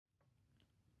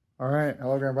All right,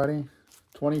 hello everybody.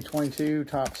 2022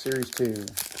 Topps Series 2.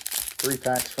 3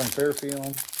 packs from Fairfield.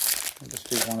 I'll just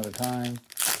do one at a time.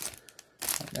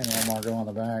 And one more go on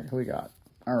the back. Who we got?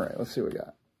 All right, let's see what we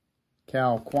got.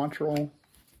 Cal Quantrill.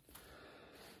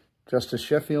 Justice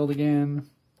Sheffield again.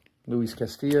 Luis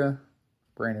Castilla.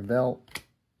 Brandon Belt.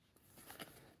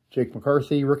 Jake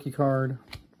McCarthy, rookie card.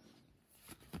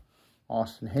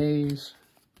 Austin Hayes.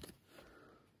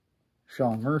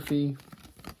 Sean Murphy.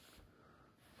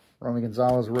 Romy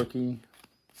Gonzalez, rookie.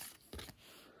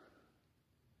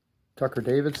 Tucker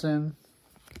Davidson.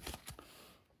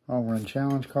 Home Run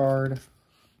Challenge card.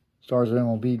 Stars of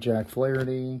MLB, Jack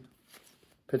Flaherty.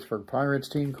 Pittsburgh Pirates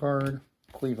team card.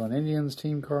 Cleveland Indians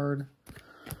team card.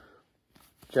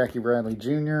 Jackie Bradley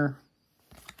Jr.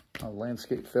 A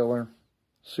landscape filler.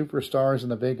 Superstars in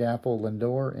the Big Apple,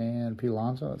 Lindor and P.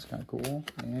 Alonso. That's kind of cool.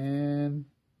 And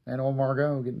old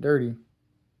Margot getting dirty.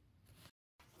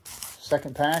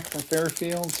 Second pack from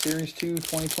Fairfield, Series 2,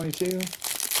 2022.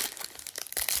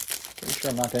 Pretty sure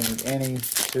I'm not going to need any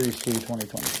Series 2,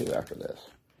 2022 after this.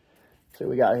 Let's see what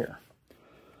we got here.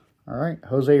 All right,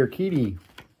 Jose Urquidy.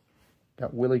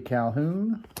 Got Willie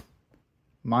Calhoun.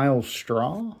 Miles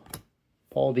Straw.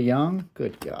 Paul DeYoung.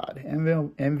 Good God.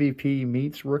 MVP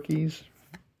meets rookies.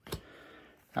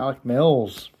 Alec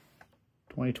Mills,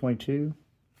 2022.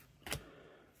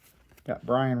 Got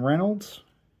Brian Reynolds.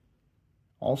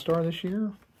 All-Star this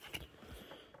year.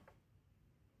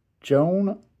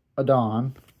 Joan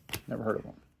Adon. Never heard of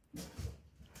him.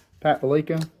 Pat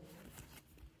Valleca.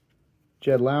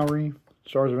 Jed Lowry.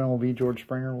 Stars of MLB, George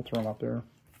Springer. We'll throw him up there.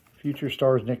 Future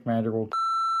Stars, Nick Madrigal.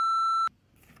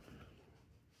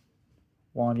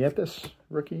 Juan Yepes,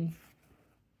 rookie.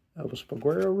 Elvis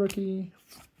Peguero, rookie.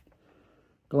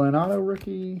 Glenn Otto,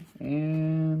 rookie.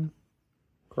 And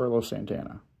Carlos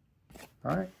Santana.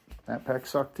 All right. That pack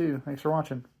sucked too. Thanks for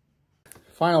watching.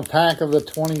 Final pack of the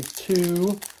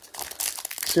 22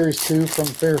 Series 2 from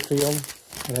Fairfield.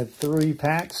 We had 3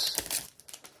 packs.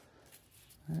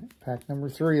 All right, pack number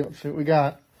 3. Let's see what we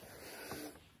got.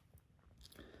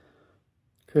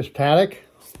 Chris Paddock.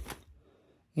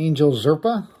 Angel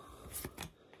Zerpa.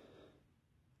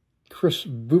 Chris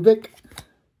Bubik.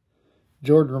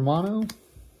 Jordan Romano.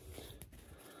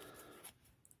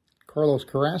 Carlos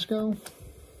Carrasco.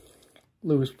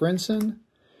 Lewis Brinson.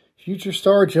 Future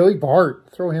star Joey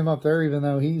Bart. Throw him up there even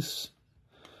though he's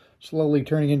slowly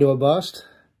turning into a bust.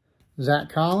 Zach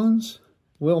Collins.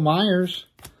 Will Myers.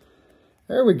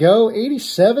 There we go.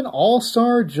 87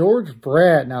 All-Star George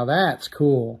Brett. Now that's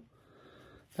cool.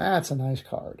 That's a nice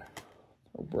card.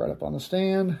 Throw Brett up on the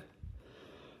stand.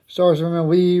 Stars of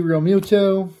MLB, Real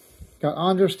Muto. Got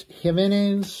Andres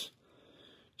Jimenez.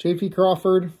 J.P.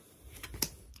 Crawford.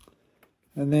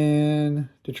 And then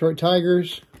Detroit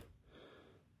Tigers.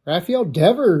 Rafael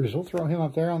Devers. We'll throw him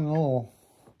up there on the little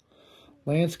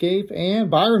landscape.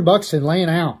 And Byron Buxton laying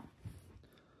out.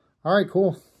 All right,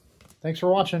 cool. Thanks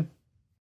for watching.